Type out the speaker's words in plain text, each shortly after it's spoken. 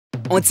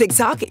On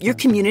TikTok, your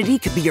community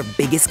could be your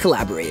biggest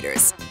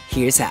collaborators.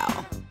 Here's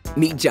how.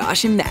 Meet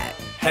Josh and Matt.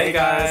 Hey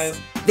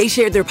guys! They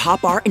shared their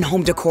pop art and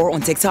home decor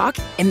on TikTok,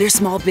 and their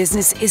small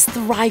business is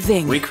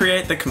thriving. We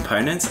create the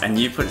components and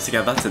you put it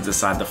together to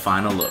decide the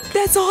final look.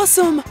 That's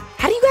awesome!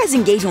 How do you guys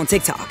engage on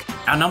TikTok?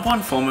 Our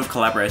 #1 form of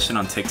collaboration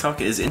on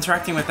TikTok is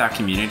interacting with our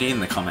community in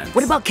the comments.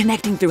 What about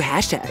connecting through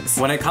hashtags?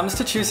 When it comes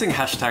to choosing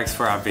hashtags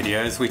for our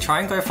videos, we try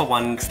and go for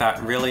ones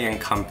that really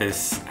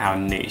encompass our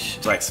niche.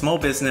 Like small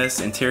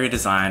business, interior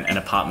design, and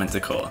apartment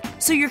decor.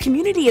 So your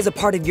community is a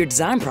part of your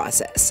design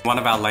process. One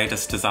of our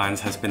latest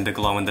designs has been the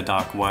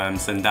glow-in-the-dark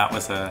worms, and that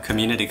was a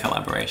community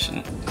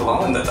collaboration.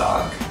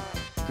 Glow-in-the-dark?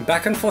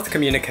 Back and forth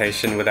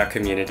communication with our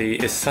community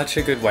is such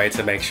a good way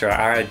to make sure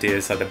our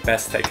ideas are the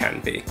best they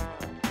can be.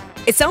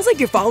 It sounds like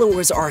your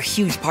followers are a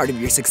huge part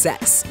of your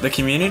success. The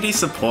community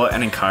support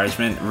and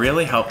encouragement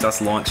really helped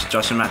us launch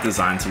Josh and Matt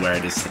Design to where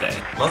it is today.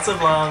 Lots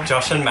of love,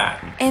 Josh and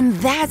Matt. And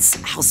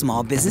that's how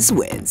small business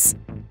wins.